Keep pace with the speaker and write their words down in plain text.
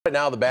Right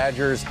now, the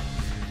Badgers,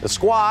 the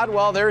squad,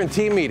 well, they're in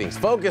team meetings,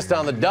 focused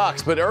on the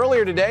Ducks. But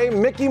earlier today,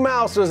 Mickey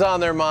Mouse was on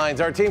their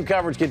minds. Our team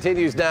coverage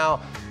continues now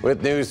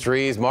with News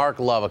 3's Marc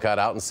Lovicott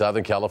out in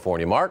Southern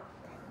California. Mark?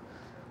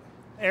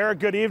 Eric,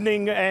 good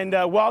evening and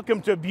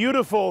welcome to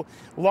beautiful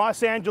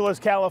Los Angeles,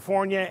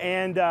 California.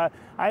 And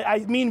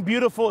I mean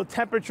beautiful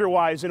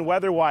temperature-wise and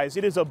weather-wise.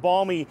 It is a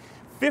balmy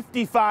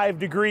 55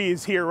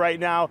 degrees here right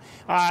now,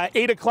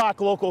 8 o'clock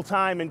local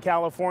time in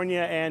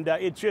California, and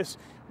it's just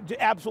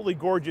absolutely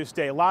gorgeous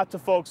day. Lots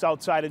of folks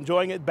outside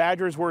enjoying it.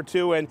 Badgers were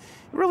too, and it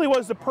really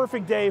was the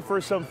perfect day for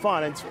some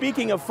fun. And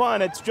speaking of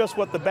fun, it's just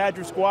what the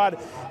Badger squad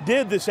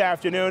did this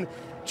afternoon.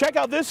 Check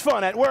out this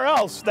fun at where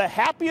else? The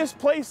happiest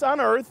place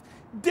on earth,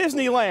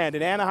 Disneyland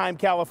in Anaheim,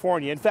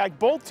 California. In fact,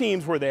 both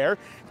teams were there,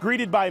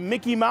 greeted by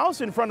Mickey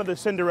Mouse in front of the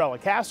Cinderella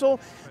Castle.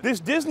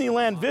 This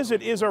Disneyland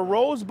visit is a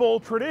Rose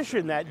Bowl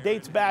tradition that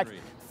dates back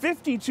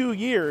 52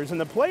 years,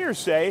 and the players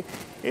say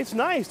it's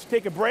nice to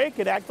take a break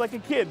and act like a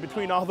kid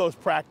between all those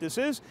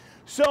practices.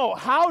 So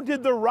how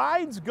did the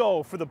rides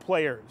go for the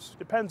players?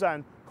 Depends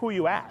on who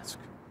you ask.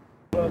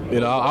 You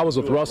know, I was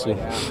with Russell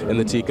in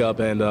the teacup,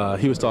 and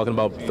he was talking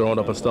about throwing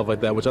up and stuff like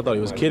that, which I thought he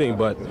was kidding.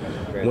 But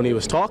when he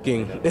was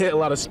talking, a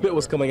lot of spit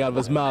was coming out of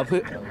his mouth,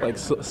 like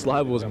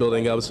saliva was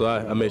building up. So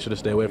I made sure to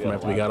stay away from him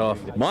after we got off.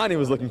 Monty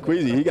was looking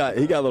queasy. He got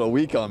a little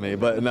weak on me,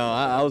 but no,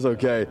 I was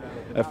okay.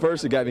 At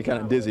first, it got me kind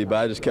of dizzy, but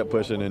I just kept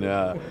pushing,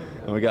 and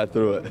we got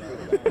through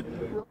it.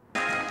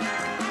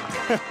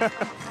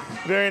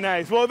 Very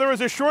nice. Well, there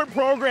was a short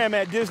program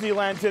at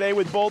Disneyland today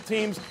with both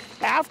teams.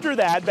 After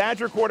that,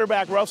 Badger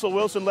quarterback Russell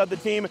Wilson led the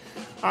team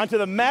onto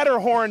the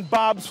Matterhorn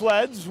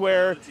bobsleds,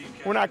 where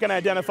we're not going to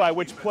identify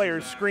which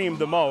players screamed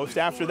the most.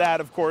 After that,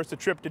 of course, the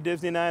trip to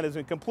Disneyland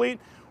isn't complete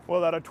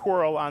without a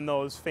twirl on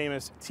those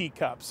famous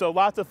teacups. So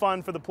lots of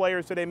fun for the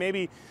players today.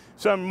 Maybe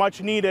some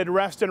much needed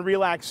rest and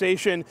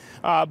relaxation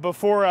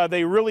before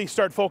they really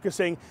start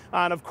focusing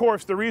on, of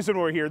course, the reason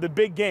we're here, the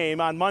big game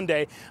on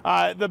Monday.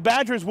 The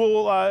Badgers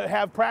will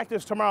have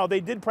practice tomorrow. They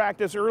did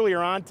practice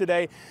earlier on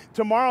today.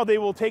 Tomorrow they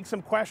will take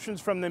some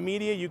questions from the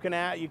media. You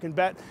can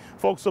bet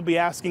folks will be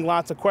asking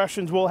lots of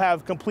questions. We'll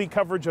have complete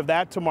coverage of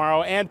that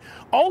tomorrow. And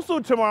also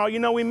tomorrow, you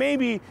know, we may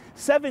be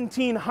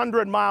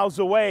 1,700 miles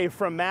away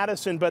from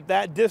Madison, but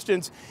that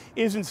distance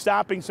isn't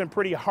stopping some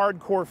pretty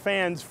hardcore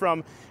fans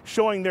from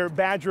showing their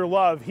Badger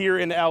love here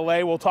in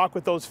LA. We'll talk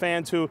with those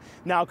fans who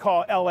now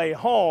call LA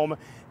home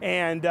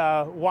and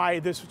why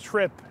this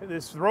trip,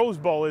 this Rose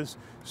Bowl, is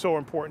so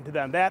important to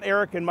them. That,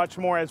 Eric, and much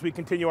more as we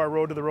continue our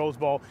road to the Rose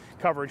Bowl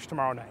coverage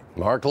tomorrow night.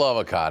 Marc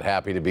Lovicott,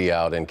 happy to be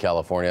out in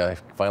California. I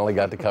finally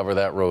got to cover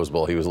that Rose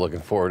Bowl he was looking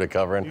forward to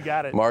covering. You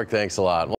got it. Mark, thanks a lot.